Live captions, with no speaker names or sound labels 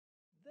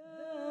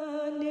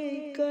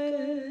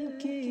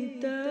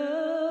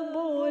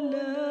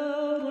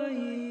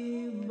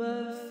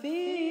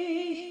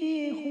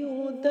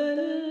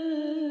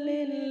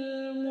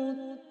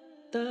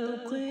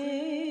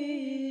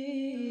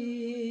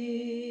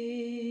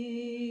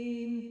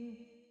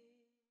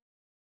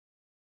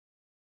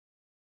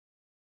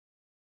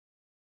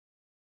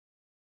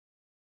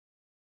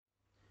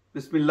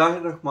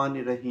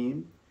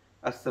Bismillahirrahmanirrahim.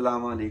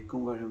 Assalamu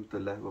alaikum wa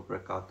rahmatullahi wa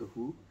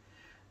barakatuhu.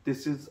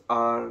 This is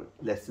our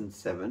lesson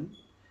 7,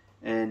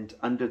 and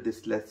under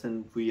this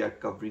lesson we are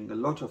covering a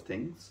lot of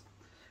things.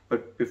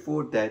 But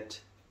before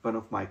that, one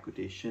of my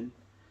quotation.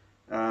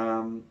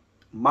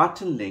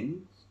 Martin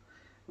Ling,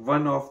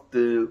 one of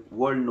the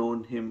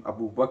world-known him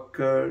Abu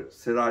Bakr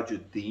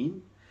Sirajuddin,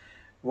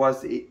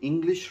 was an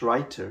English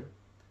writer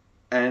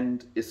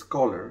and a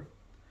scholar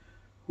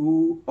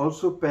who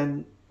also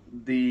penned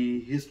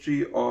the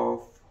history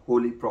of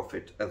Holy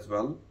Prophet as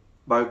well,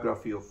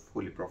 biography of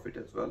Holy Prophet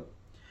as well.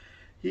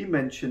 He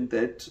mentioned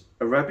that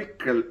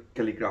Arabic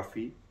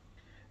calligraphy,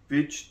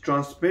 which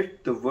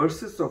transmit the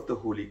verses of the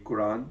Holy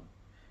Quran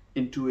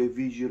into a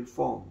visual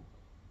form.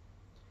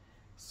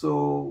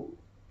 So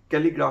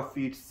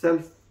calligraphy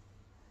itself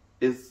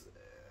is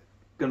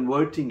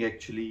converting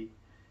actually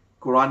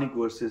Quranic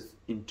verses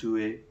into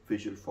a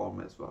visual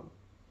form as well.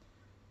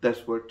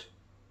 That's what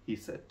he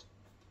said.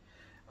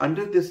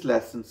 Under this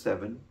lesson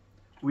 7,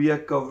 we are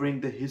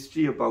covering the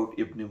history about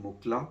Ibn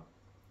Muqla,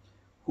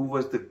 who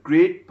was the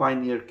great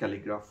pioneer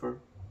calligrapher.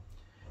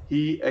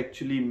 He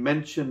actually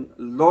mentioned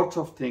a lot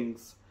of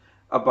things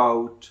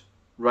about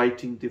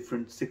writing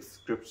different 6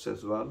 scripts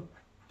as well.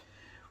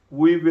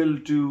 We will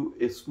do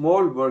a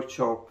small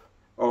workshop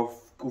of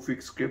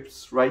Kufic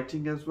scripts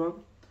writing as well.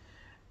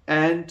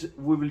 And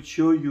we will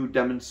show you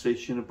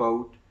demonstration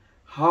about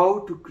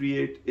how to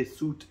create a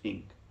soot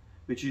ink,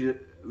 which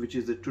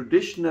is a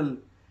traditional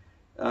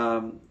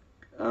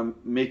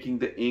making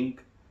the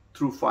ink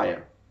through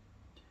fire.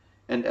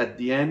 And at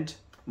the end,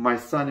 my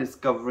son is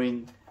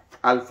covering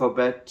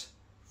alphabet,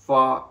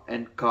 Fa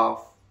and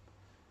Kaf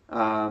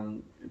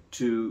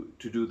to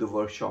do the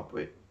workshop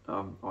with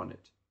on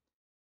it.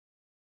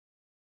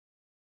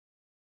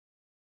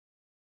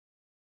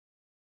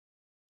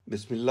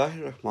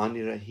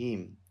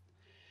 Bismillahirrahmanirrahim.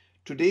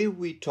 Today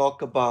we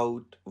talk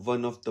about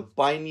one of the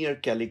pioneer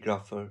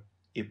calligrapher,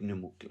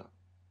 Ibn Muqla.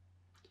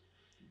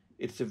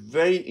 It's a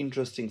very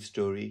interesting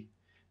story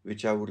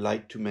which I would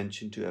like to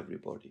mention to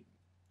everybody.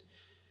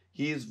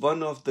 He is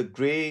one of the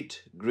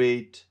great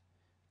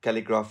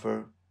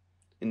calligrapher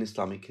in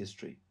Islamic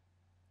history.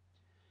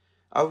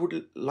 I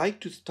would like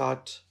to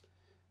start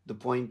the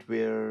point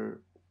where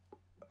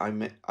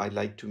I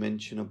like to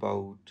mention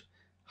about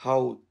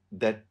how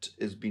that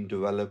is being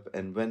developed,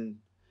 and when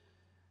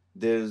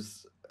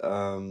there's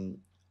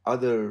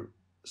other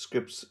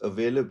scripts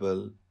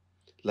available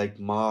like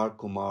Mar,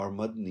 Kumar,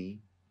 Madni,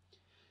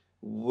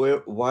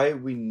 why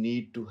we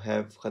need to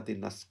have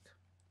Khat-i-Naskh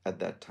at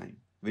that time,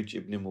 which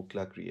Ibn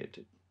Muqla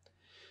created.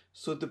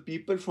 So the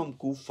people from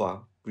Kufa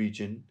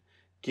region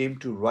came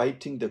to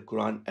writing the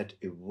Quran at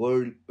a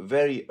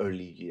very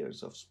early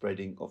years of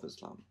spreading of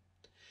Islam.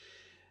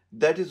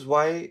 That is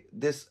why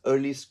this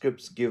early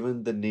scripts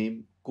given the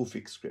name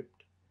Kufic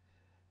script.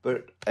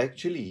 But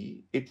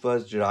actually it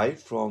was derived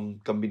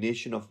from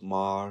combination of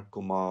Mar,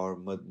 Kumar,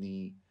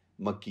 Madni,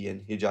 Makki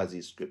and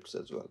Hijazi scripts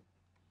as well.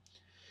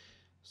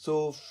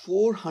 So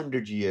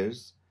 400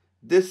 years,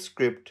 this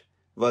script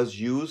was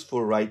used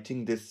for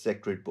writing this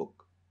sacred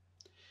book.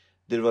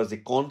 There was a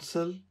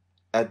council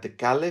at the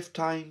Caliph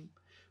time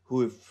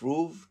who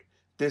approved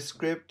this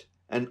script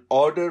and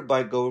ordered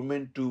by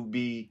government to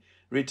be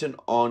written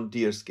on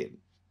deerskin,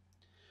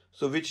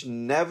 so which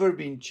never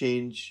been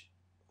changed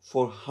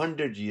for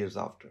 100 years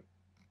after.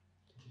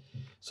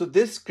 So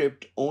this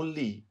script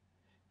only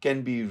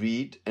can be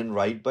read and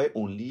write by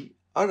only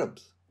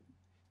Arabs,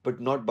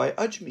 but not by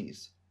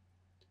Ajmis.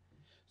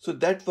 So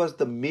that was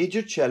the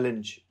major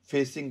challenge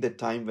facing the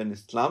time when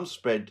Islam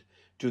spread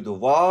to the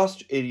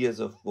vast areas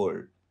of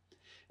world.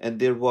 And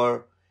there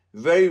were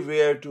very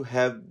rare to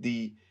have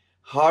the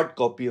hard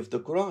copy of the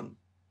Quran.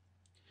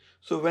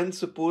 So when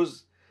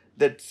suppose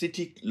that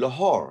city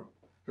Lahore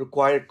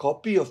required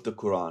copy of the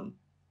Quran,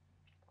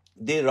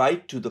 they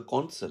write to the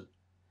consul.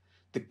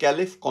 The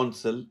Caliph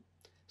consul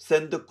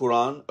sent the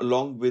Quran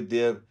along with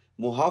their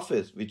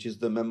muhafiz, which is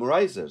the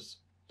memorizers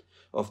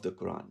of the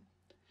Quran.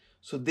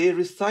 So they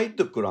recite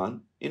the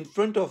Quran in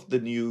front of the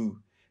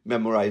new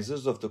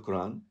memorizers of the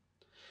Quran,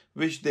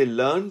 which they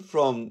learn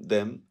from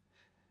them,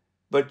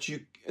 but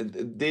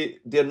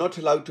they are not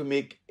allowed to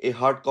make a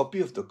hard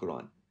copy of the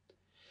Quran.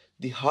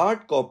 The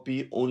hard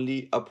copy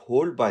only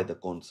upheld by the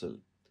council.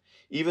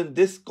 Even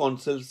this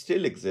council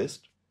still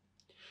exists.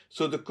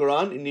 So the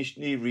Quran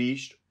initially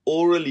reached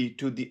orally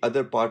to the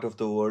other part of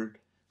the world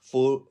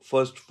for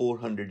first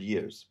 400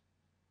 years.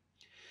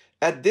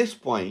 At this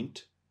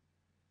point,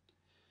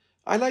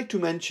 I like to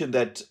mention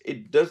that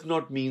it does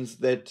not mean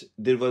that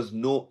there was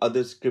no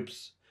other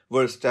scripts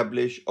were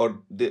established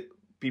or the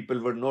people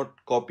were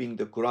not copying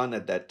the Quran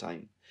at that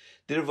time.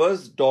 There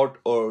was dot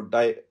or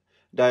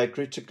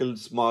diacritical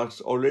marks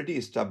already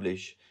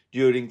established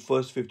during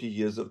first 50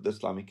 years of the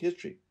Islamic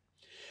history.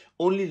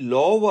 Only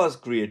law was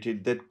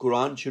created that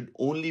Quran should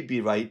only be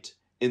right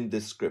in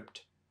this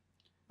script,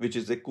 which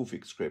is a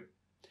Kufic script.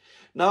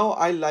 Now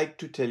I like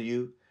to tell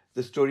you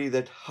the story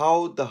that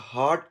how the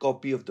hard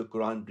copy of the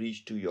Quran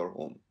reached to your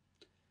home.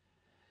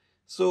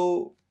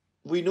 So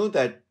we know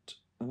that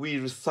we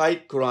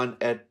recite Quran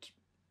at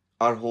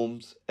our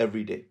homes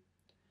every day.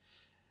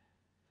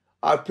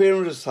 Our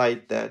parents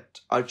recite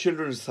that, our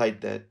children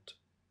recite that.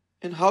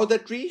 And how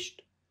that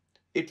reached?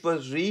 It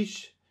was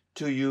reached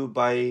to you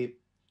by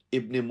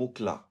Ibn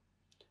Muqla,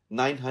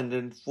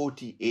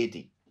 940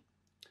 AD.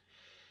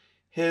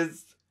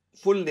 His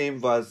full name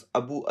was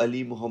Abu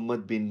Ali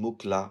Muhammad bin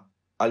Muqla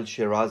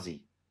al-Shirazi.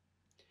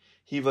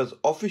 He was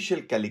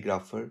official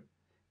calligrapher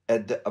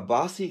at the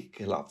Abbasi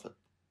Khilafat.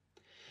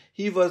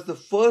 He was the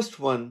first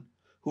one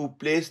who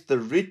placed the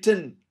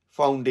written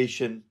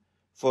foundation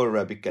for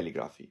Arabic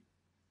calligraphy.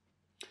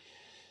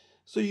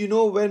 So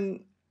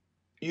when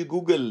you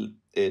Google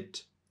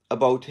it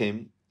about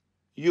him,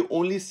 you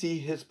only see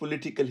his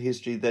political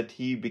history, that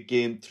he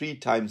became 3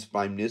 times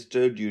prime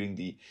minister during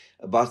the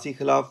Abbasi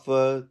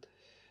Khilafat.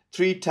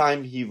 3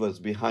 times he was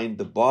behind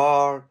the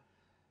bar.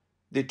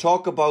 They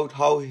talk about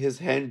how his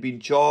hand been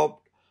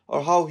chopped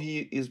or how he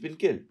is been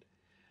killed.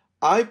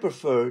 I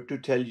prefer to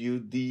tell you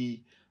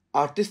the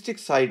artistic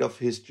side of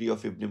history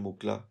of Ibn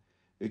Muqla,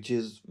 which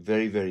is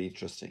very, very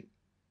interesting.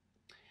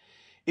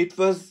 It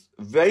was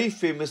very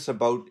famous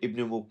about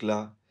Ibn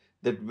Muqla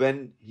that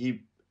when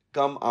he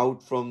come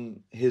out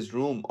from his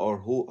room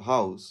or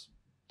house,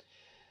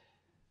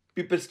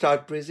 people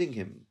start praising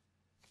him.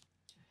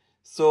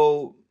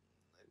 So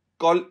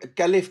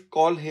Caliph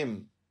call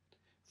him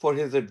for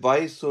his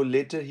advice, so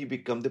later he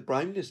became the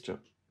prime minister.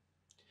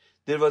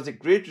 There was a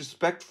great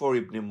respect for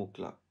Ibn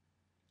Muqla.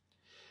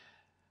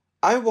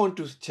 I want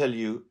to tell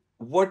you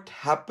what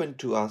happened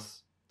to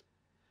us,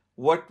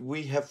 what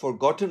we have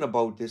forgotten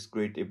about this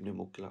great Ibn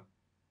Muqla.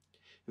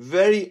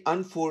 Very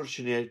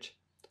unfortunate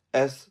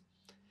as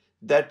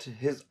that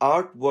his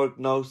artwork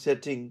now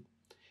sitting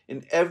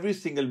in every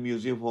single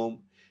museum home,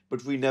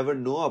 but we never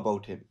know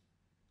about him.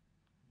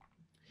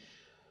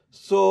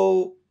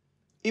 So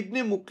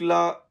Ibn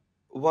Muqla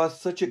was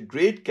such a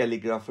great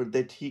calligrapher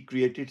that he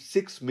created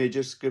 6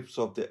 major scripts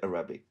of the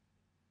Arabic.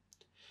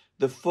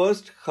 The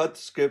first khat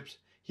script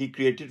he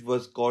created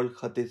was called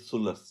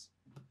Khat-e-Sulas,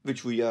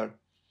 which we are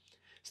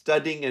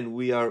studying and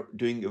we are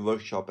doing a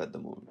workshop at the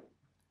moment,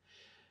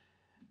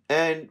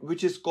 and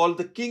which is called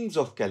the Kings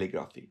of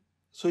Calligraphy.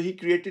 So he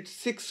created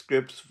 6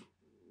 scripts.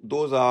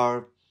 Those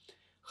are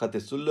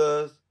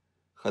Khat-e-Sulas,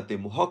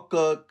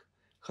 Khat-e-Muhakkak,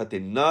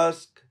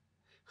 Khat-e-Nask,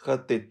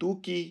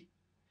 Khat-e-Tuki,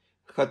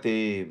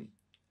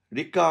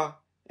 Khat-e-Rika,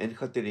 and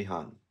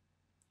Khat-e-Rihan.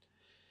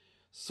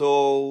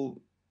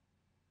 So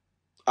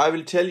I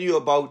will tell you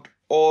about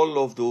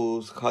all of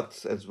those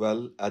khats as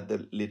well at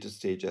the later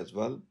stage as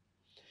well.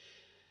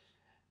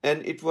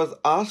 And it was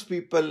asked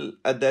people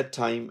at that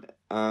time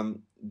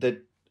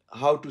that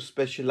how to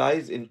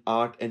specialize in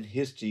art and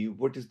history,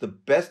 what is the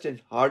best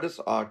and hardest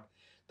art.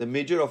 The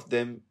major of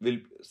them will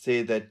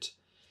say that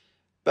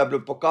Pablo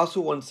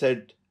Picasso once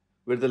said,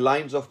 where the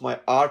lines of my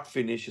art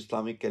finish,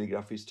 Islamic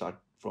calligraphy start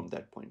from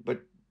that point.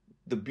 But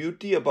the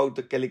beauty about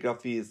the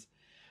calligraphy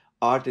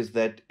art is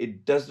that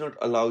it does not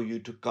allow you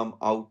to come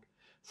out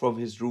from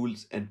his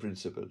rules and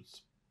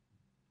principles.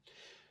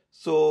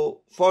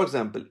 So, for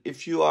example,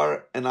 if you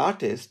are an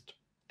artist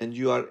and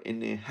you are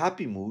in a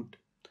happy mood,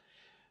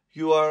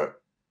 your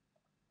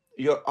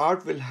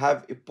art will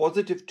have a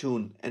positive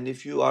tune, and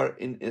if you are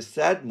in a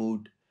sad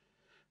mood,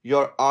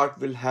 your art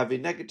will have a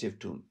negative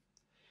tune.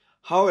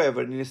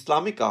 However, in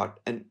Islamic art,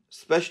 and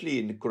especially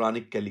in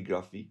Qur'anic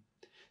calligraphy,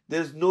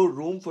 there is no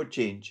room for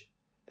change,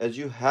 as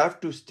you have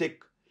to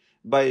stick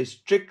by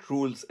strict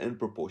rules and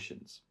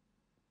proportions.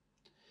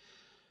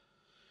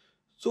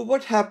 So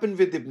what happened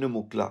with Ibn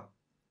Muqla?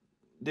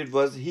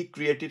 He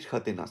created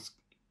Khat-e-Nask.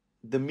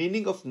 The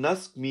meaning of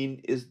Nask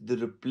is the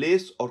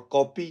replace or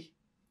copy,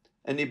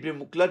 and Ibn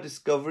Muqla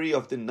discovery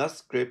of the Nask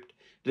script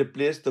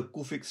replaced the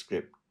Kufic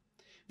script,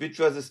 which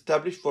was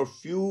established for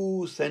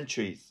few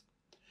centuries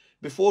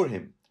before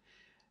him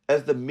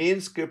as the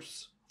main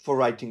scripts for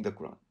writing the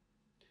Quran.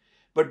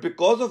 But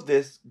because of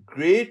this,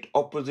 great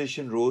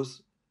opposition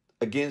rose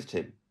against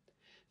him,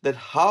 that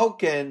how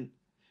can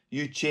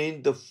you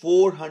change the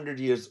 400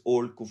 years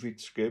old Kufic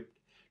script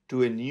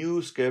to a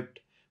new script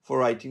for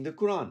writing the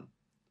Quran?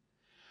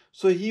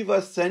 So he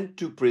was sent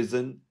to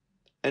prison,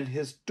 and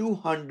his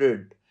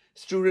 200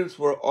 students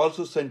were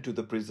also sent to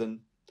the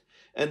prison,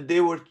 and they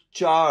were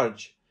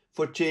charged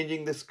for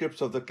changing the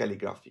scripts of the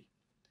calligraphy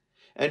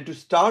and to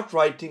start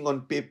writing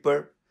on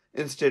paper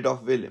instead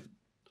of vellum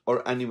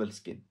or animal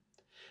skin.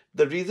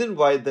 The reason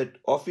why that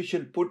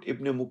official put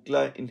Ibn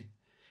Muqla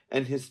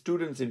and his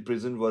students in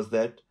prison was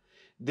that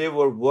they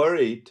were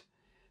worried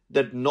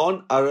that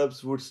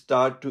non-Arabs would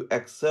start to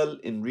excel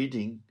in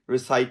reading,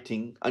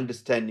 reciting,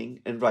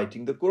 understanding, and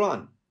writing the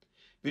Quran,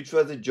 which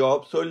was a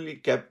job solely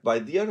kept by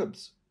the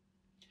Arabs.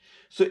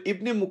 So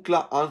Ibn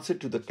Muqla's answer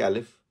to the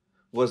Caliph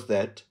was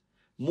that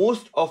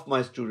most of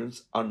my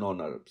students are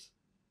non-Arabs.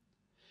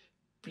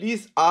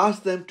 Please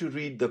ask them to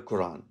read the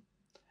Quran,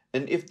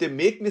 and if they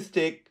make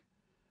mistake,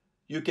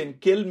 you can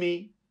kill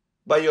me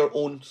by your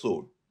own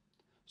sword.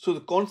 So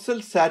the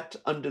consul sat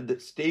under the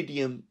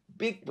stadium,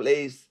 big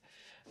place,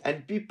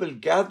 and people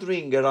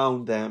gathering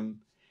around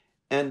them,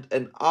 and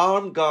an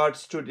armed guard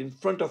stood in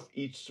front of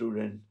each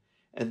student,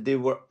 and they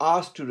were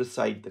asked to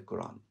recite the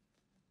Quran.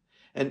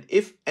 And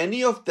if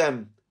any of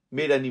them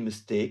made any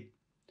mistake,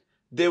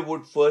 they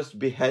would first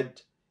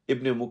behead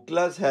Ibn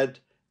Muqla's head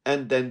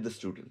and then the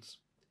students.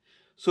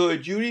 So a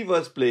jury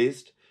was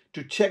placed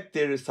to check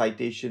their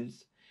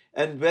recitations,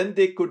 and when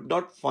they could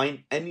not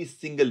find any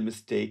single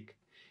mistake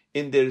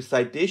in their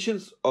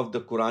recitations of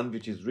the Quran,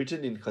 which is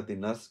written in Khat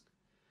Nask,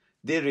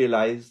 they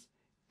realized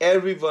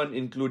everyone,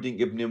 including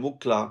Ibn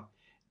Muqla,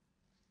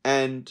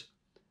 and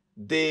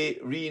they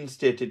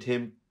reinstated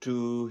him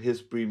to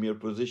his premier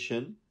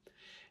position.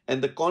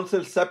 And the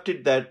council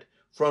accepted that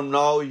from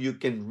now you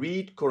can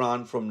read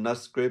Quran from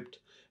Nask script,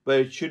 but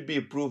it should be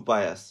approved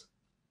by us.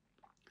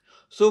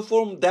 So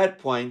from that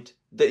point,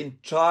 the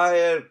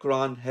entire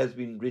Quran has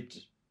been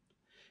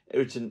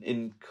written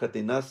in Khat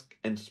Nask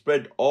and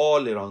spread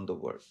all around the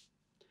world.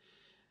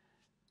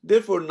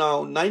 Therefore,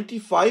 now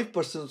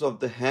 95% of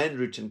the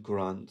handwritten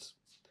Qurans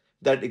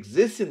that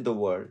exist in the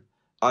world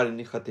are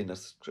in Khat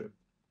Nask script.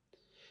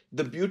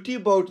 The beauty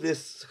about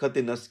this Khat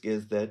Nask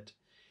is that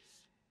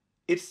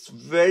it's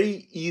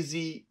very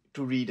easy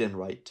to read and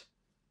write,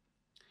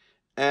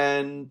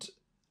 and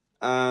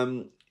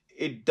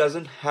it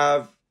doesn't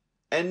have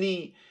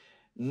any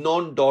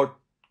non-dot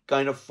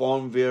kind of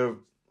form where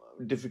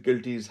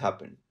difficulties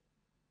happen.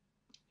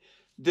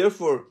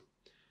 Therefore,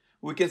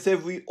 we can say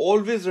we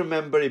always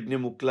remember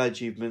Ibn Muqla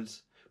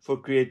achievements for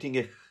creating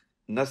a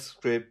Nask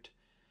script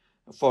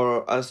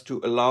for us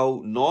to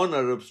allow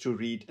non-Arabs to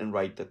read and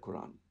write the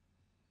Quran.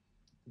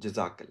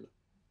 Jazakallah.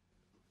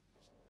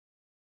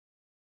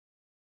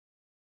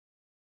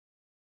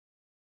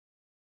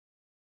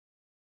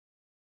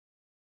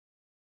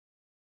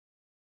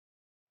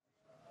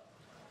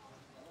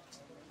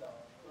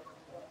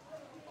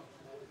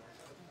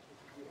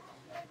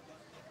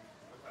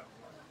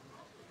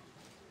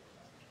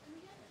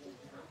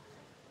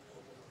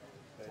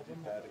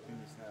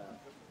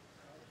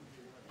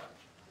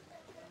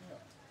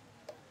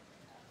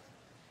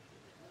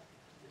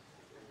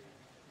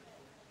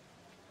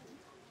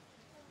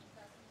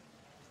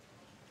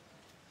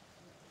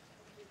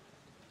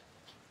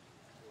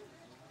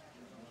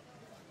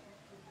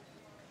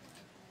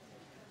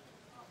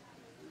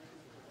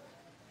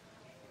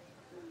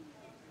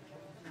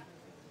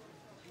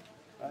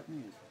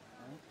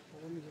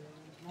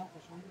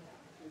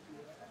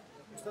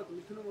 استاد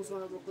میتونه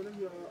مصاحبه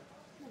کنیم یا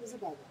بذار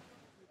بعدا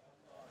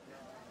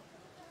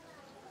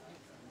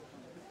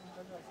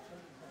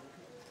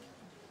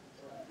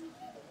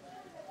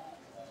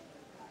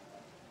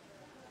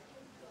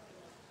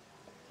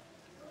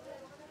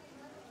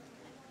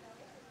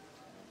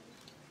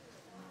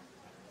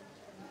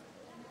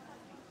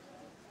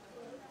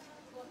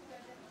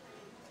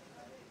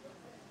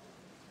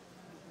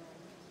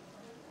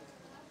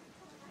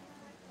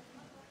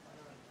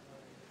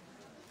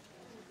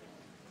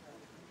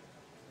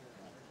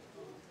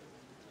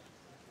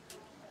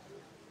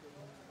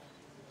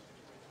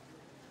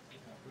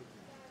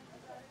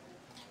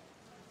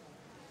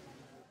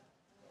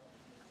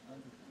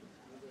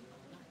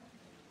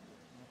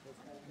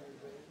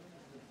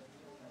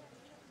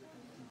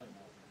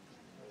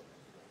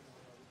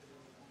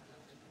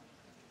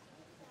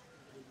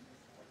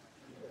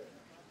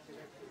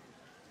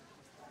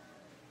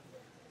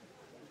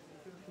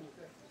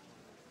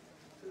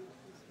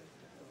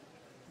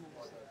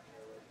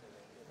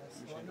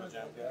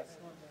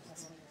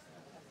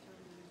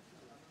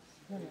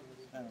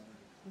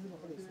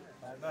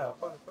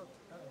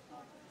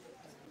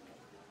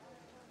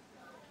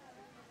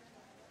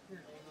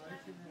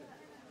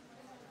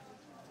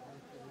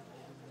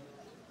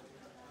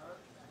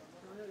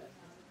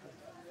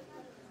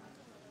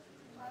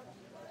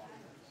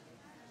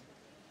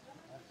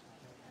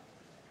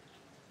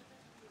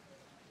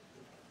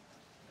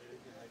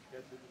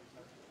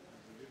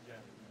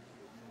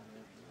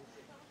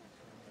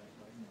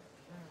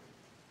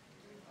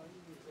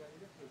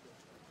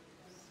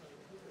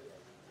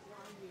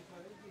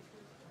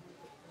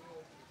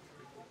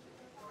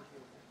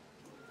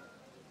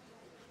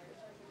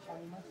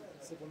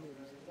سومی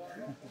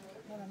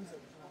نه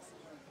میذارم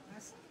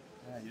هست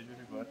نه یه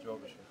جوری باید جا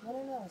بشه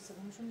نه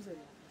سومیشو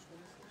میذاریم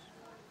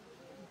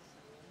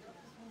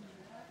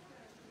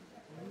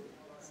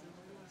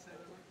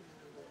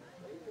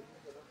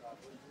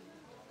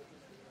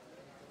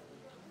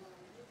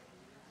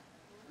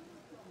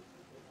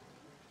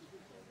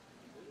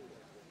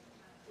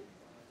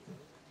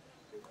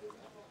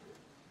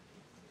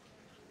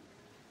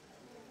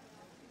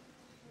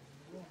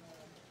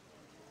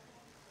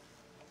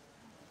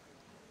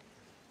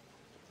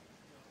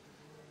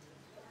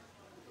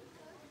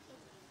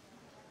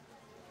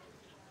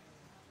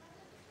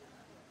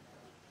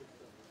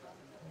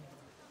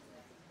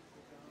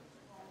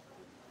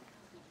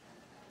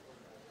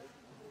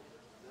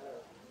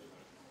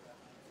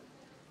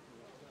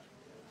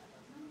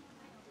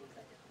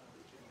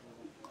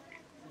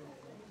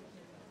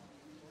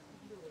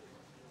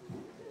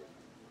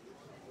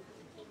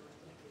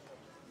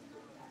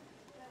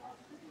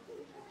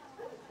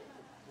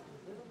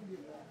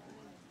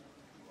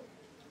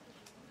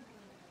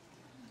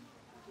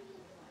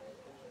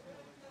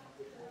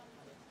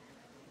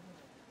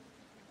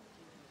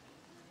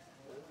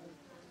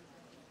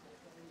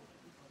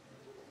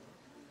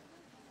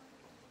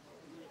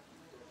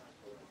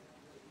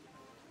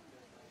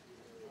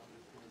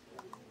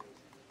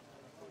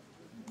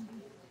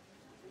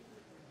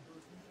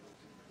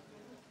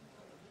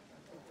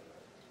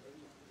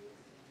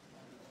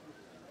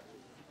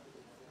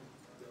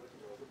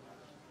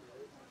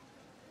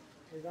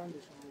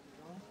پیوندش رو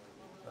بودم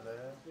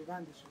آره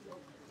پیوندش رو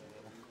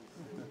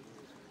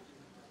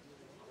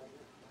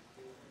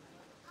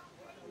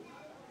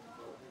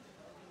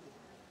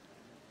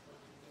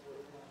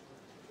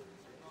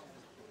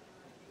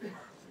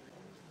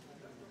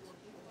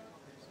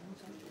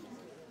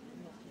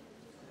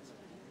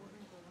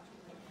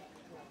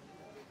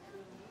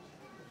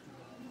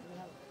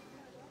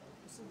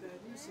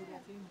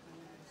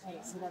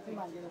صورتی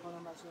من گره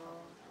کنم بچه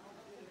ها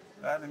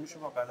بله میشه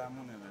با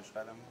قلمو نوشت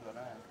قلمو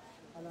دارن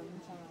الان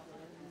میتونم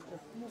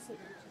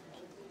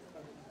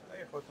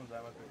اگه خودتون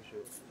زحمت بکشه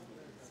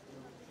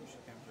میشه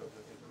کم جا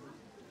بده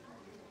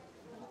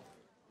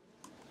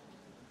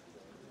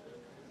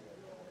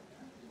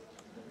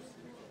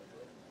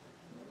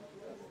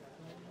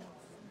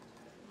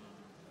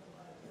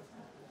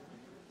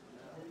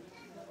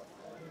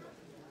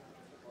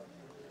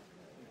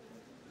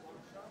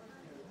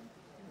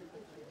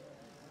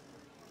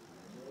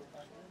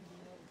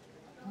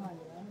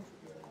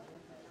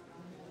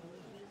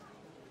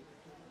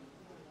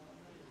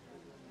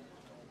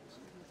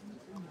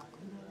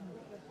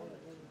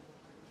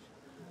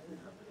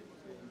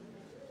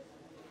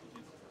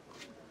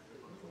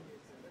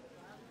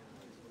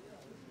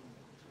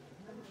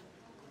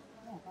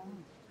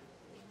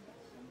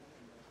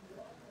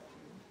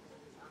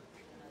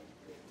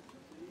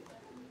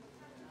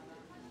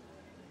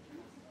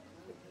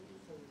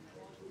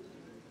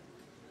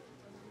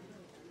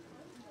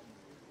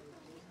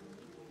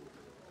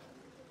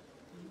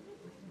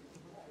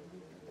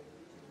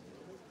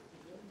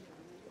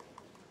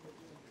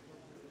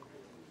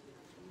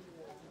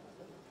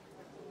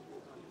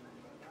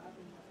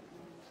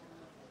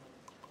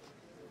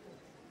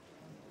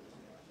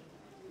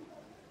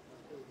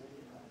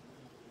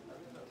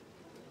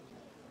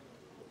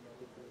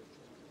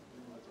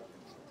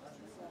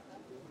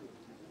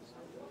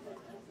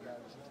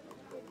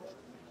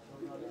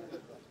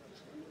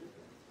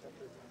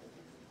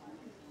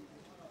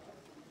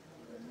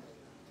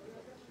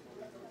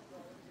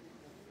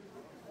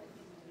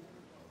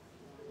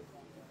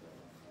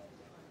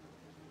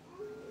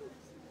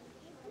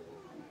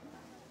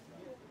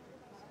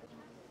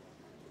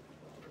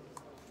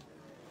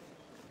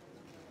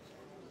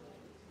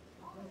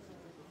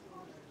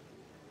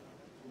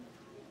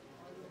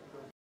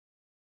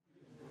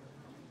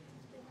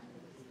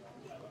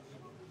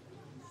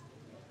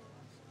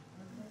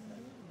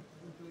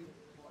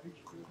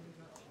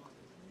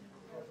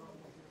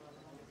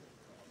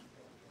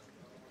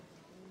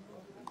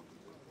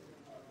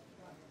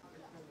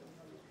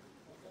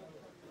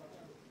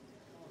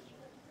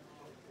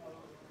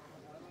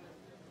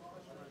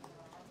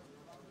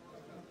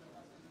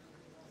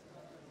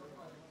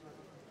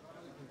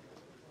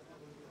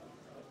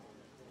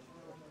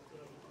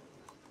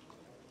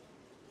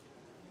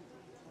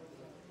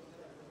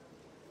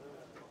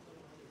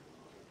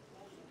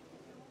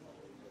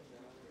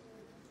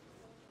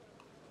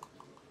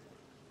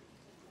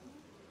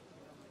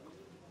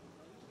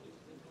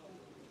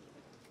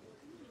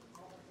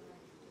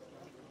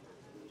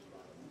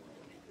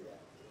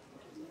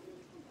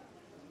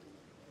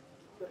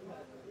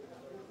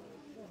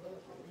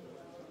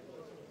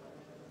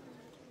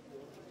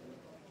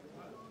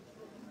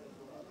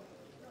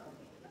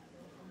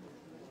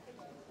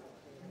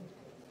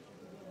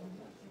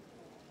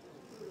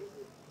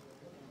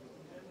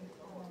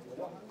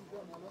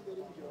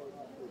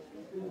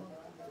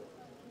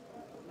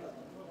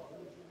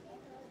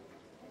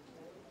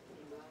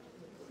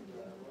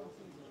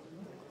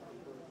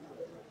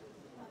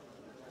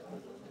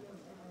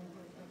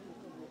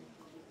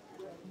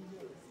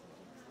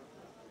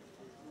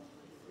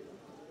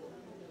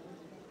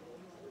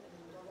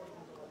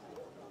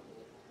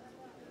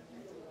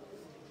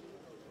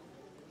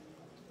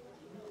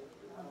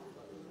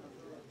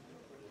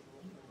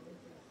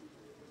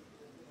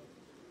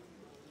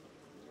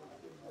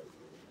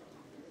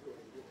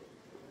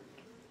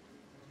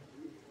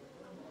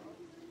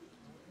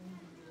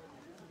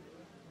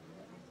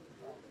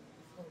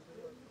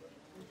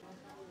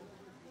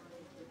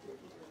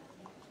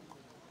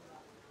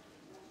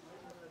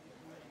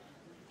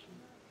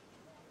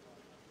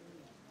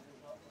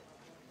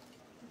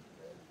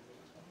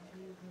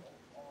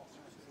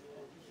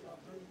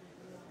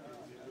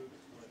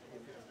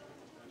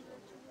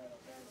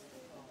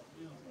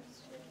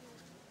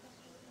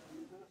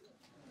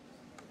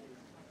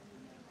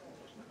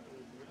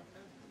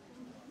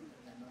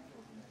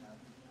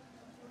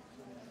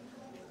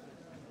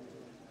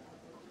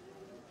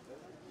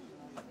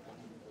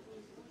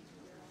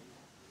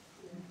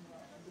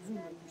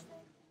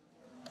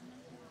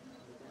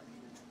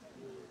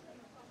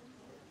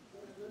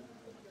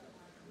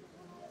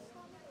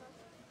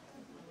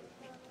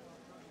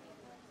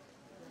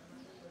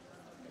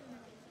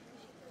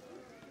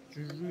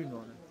Cüzüğün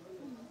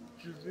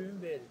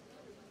Cüzüğün bel.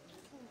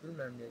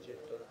 Bilmem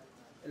necektir.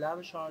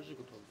 Elave şarjı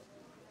kutuldu.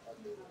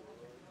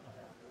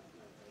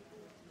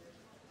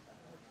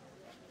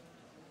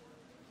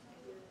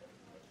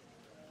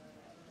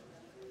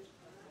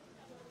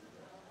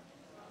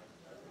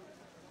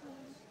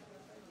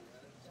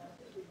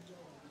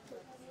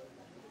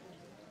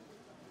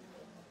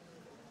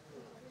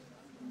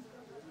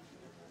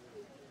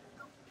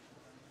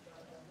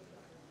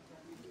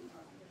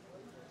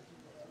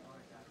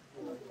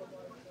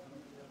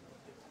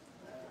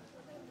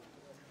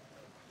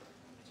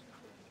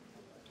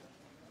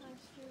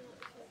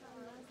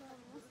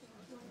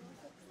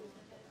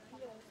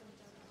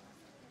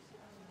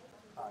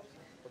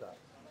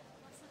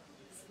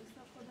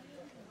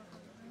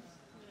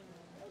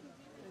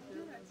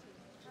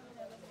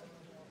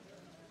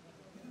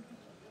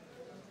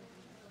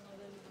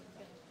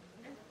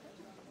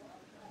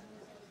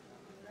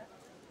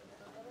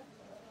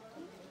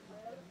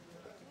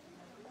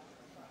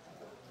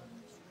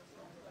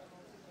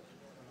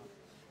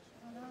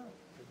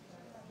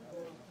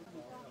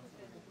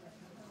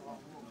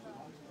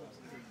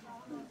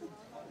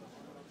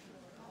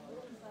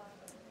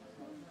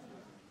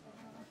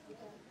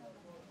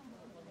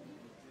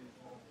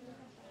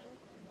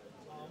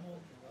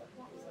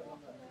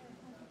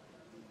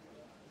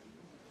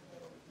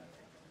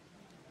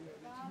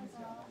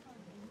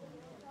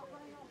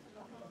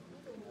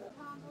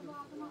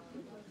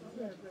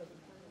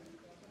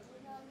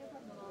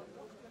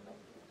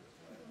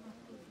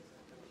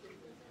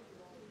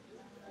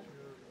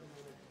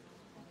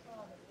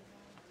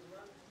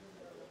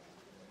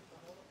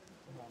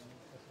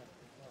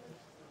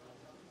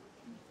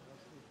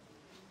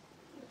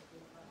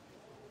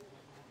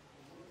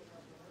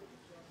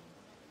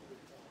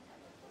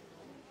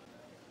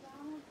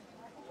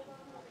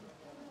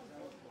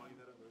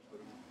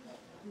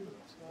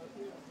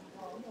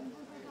 نه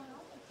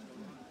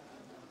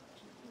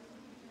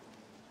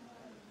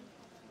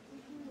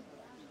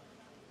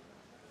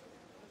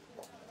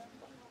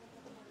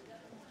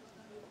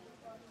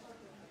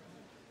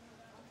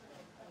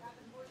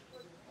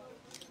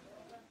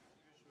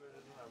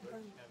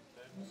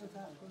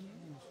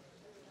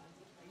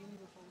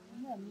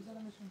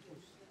میذارمشون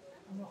پشت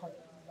اون میخواد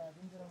بعد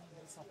میذارم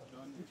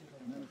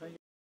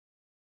صفحه.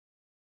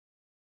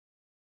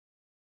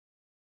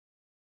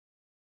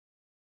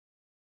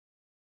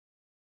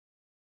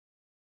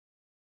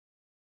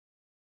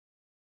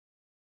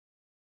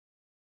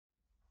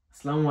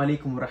 Assalamu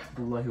alaikum wa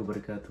rahmatullahi wa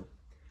barakatuh.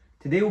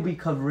 Today we'll be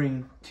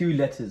covering two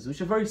letters which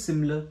are very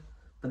similar,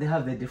 but they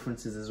have their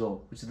differences as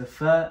well, which is the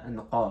fa and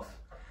the qaf.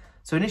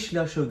 So initially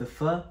I'll show the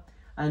fa,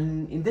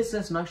 and in this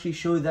lesson I'll actually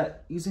show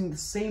that using the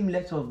same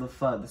letter of the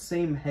fa, the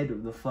same head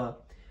of the fa,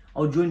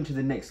 I'll join to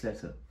the next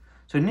letter.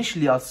 So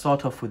initially I'll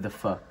start off with the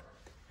fa,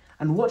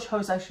 and watch how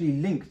it's actually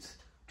linked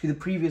to the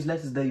previous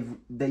letters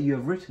that you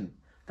have written.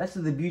 That's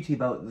the beauty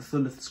about the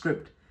thuluth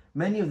script.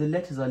 Many of the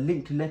letters are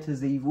linked to letters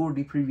that you've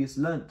already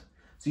previously learnt.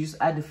 So you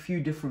just add a few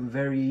different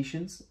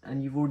variations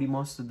and you've already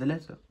mastered the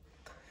letter.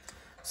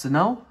 So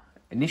now,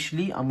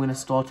 initially, I'm going to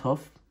start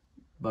off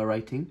by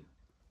writing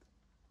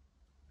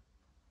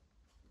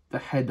the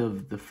head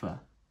of the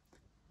fa.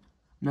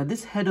 Now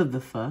this head of the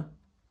fa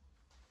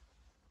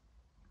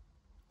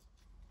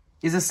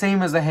is the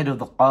same as the head of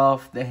the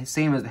qaf, the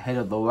same as the head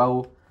of the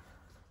waw.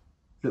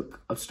 Look,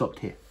 I've stopped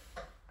here.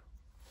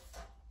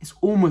 It's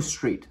almost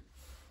straight.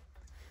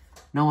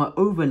 Now I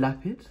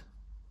overlap it.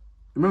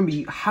 Remember,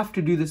 you have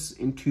to do this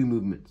in two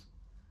movements.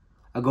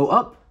 I go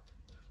up,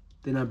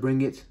 then I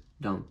bring it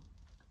down.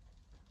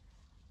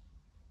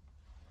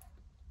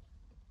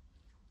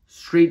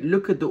 Straight,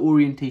 look at the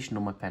orientation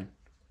of my pen.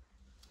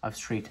 I've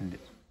straightened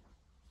it.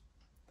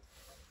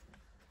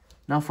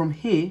 Now from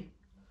here,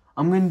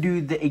 I'm going to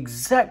do the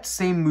exact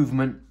same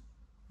movement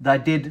that I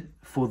did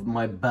for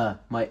my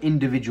ba, my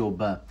individual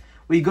ba.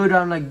 Where you go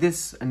down like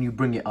this and you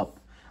bring it up.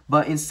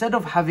 But instead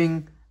of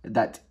having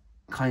that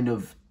kind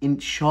of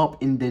sharp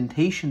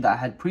indentation that I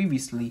had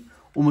previously,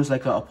 almost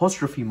like an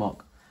apostrophe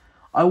mark,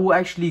 I will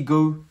actually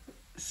go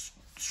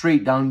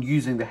straight down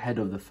using the head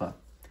of the fa.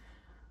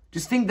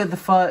 Just think that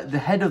the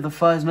head of the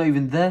fa is not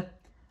even there,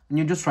 and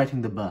you're just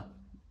writing the ba.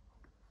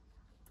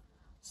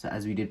 So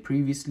as we did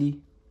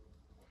previously,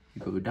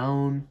 you go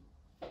down,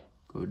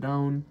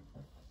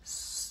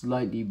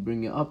 slightly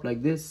bring it up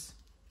like this,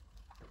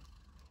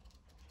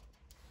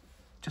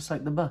 just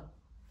like the ba.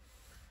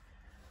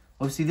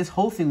 Obviously, this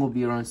whole thing will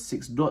be around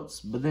 6 dots,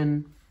 but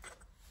then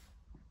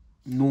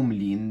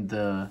normally in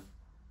the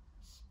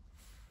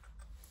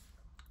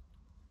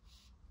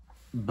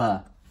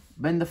ba,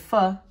 but in the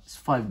fa, it's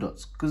 5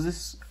 dots because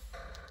this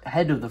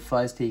head of the fa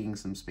is taking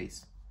some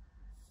space.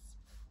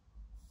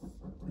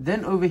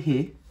 Then over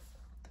here,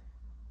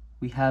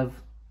 we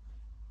have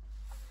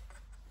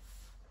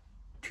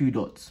 2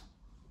 dots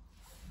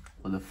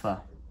for the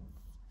fa.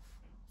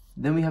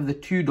 Then we have the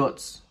 2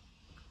 dots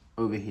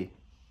over here.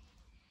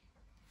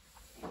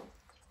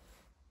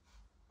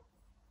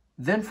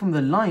 Then from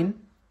the line,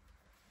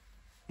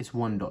 it's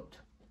 1 dot.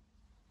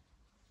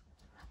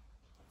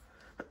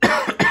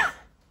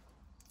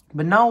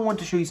 But now I want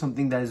to show you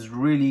something that is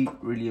really,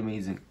 really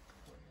amazing.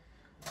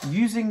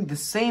 Using the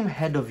same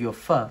head of your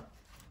fa,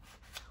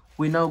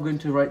 we're now going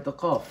to write the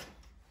qaf.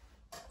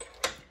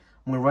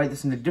 I'm going to write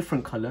this in a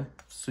different color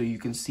so you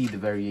can see the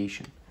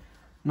variation.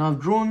 Now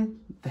I've drawn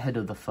the head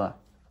of the fa.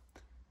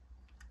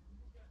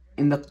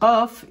 In the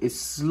qaf, it's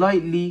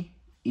slightly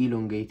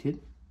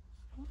elongated.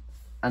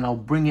 And I'll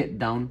bring it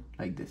down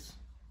like this.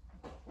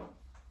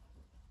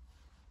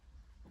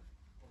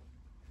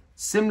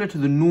 Similar to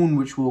the noon,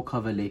 which we'll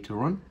cover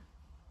later on.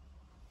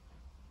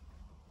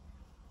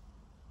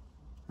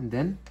 And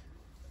then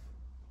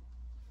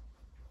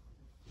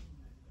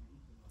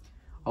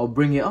I'll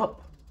bring it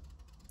up.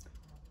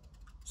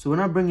 So when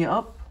I bring it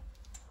up,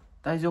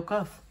 that is your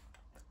kaf.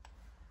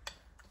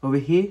 Over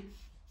here,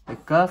 the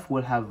kaf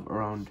will have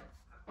around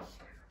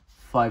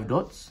 5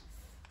 dots.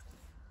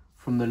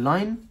 From the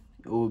line,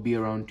 it will be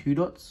around 2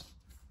 dots.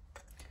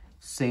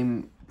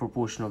 Same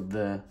proportion of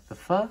the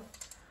fa.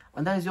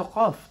 And that is your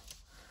qaf.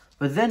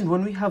 But then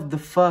when we have the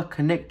fa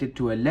connected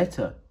to a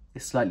letter,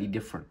 it's slightly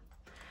different.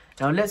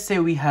 Now let's say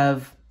we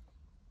have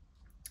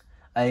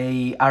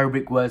a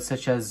Arabic word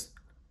such as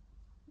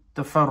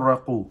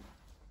tafarraqu.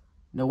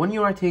 Now when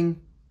you're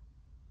writing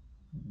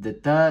the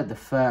ta, the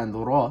fa and the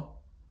ra,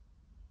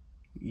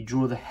 you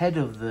draw the head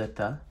of the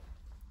ta.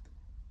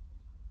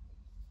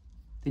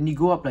 Then you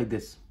go up like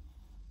this.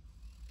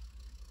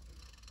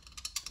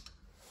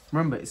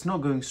 Remember, it's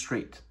not going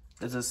straight.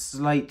 There's a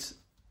slight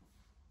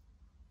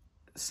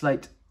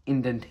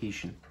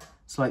indentation,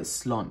 slight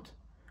slant.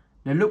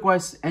 Now look where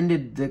it's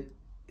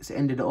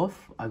ended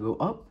off. I go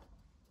up,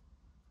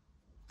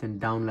 then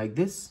down like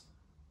this,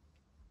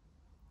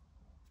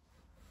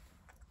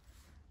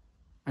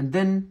 and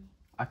then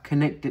I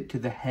connect it to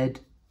the head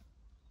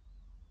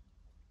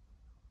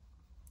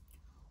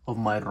of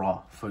my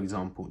ra, for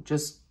example,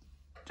 just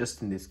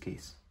in this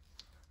case.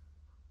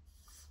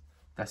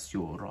 That's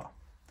your Ra.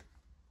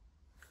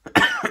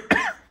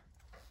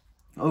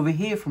 Over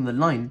here from the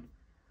line,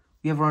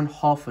 we have around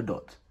half a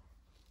dot.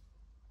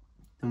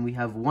 Then we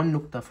have 1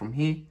 nukta from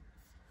here.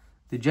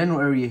 The general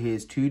area here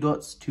is 2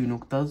 dots, 2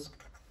 nuktas.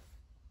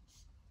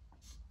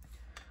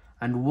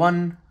 And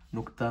 1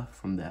 nukta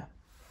from there.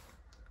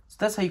 So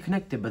that's how you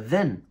connect it. But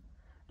then,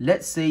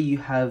 let's say you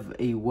have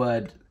a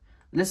word,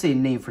 let's say a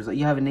name, for example.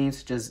 You have a name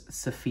such as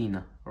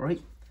Safina,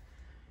 alright?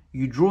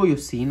 You draw your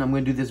scene. I'm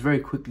going to do this very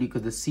quickly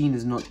because the scene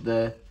is not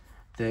the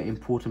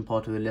important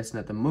part of the lesson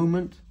at the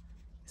moment.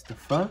 It's the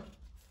fa.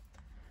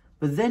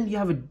 But then you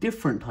have a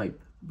different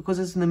type because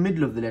it's in the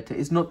middle of the letter.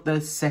 It's not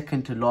the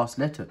second to last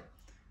letter.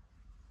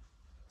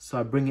 So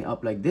I bring it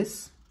up like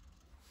this.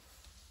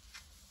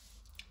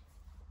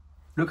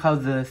 Look how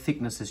the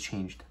thickness has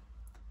changed.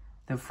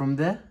 Then from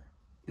there,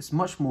 it's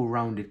much more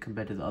rounded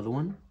compared to the other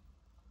one.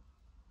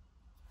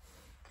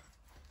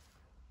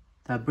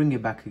 Then I bring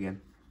it back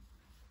again.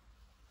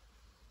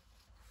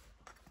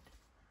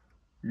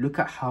 Look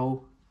at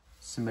how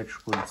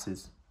symmetrical this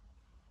is.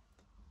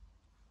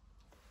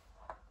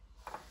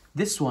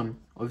 This one,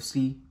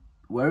 obviously,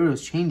 where it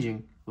was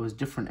changing, it was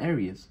different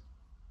areas.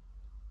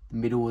 The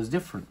middle was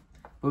different.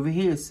 Over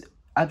here, it's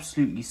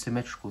absolutely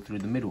symmetrical through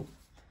the middle.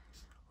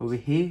 Over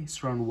here,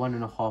 it's around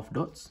 1.5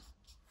 dots.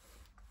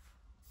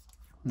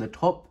 From the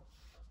top,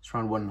 it's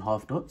around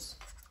 1.5 dots.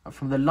 And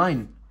from the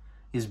line,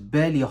 is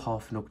barely a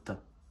half nukta.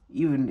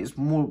 Even, it's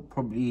more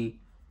probably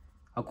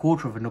a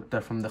quarter of a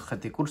nukta from the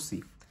Khat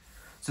Kursi.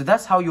 So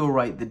that's how you'll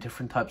write the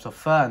different types of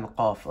fa and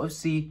qaf.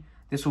 Obviously,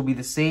 this will be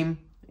the same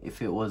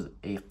if it was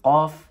a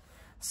qaf,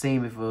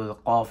 same if it was a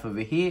qaf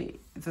over here.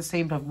 It's the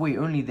same type of way,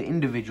 only the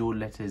individual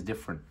letter is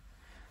different.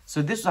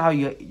 So this is how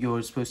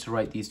you're supposed to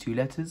write these 2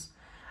 letters.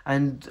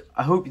 And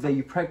I hope that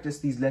you practice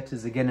these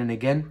letters again and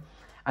again,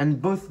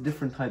 and both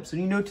different types. So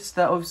you notice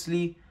that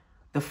obviously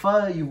the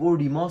fa you've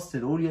already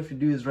mastered. All you have to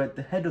do is write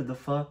the head of the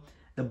fa.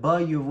 The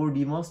ba you've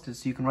already mastered,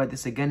 so you can write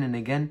this again and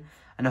again.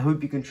 And I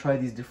hope you can try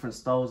these different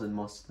styles and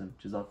master them.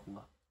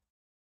 Jazakallah.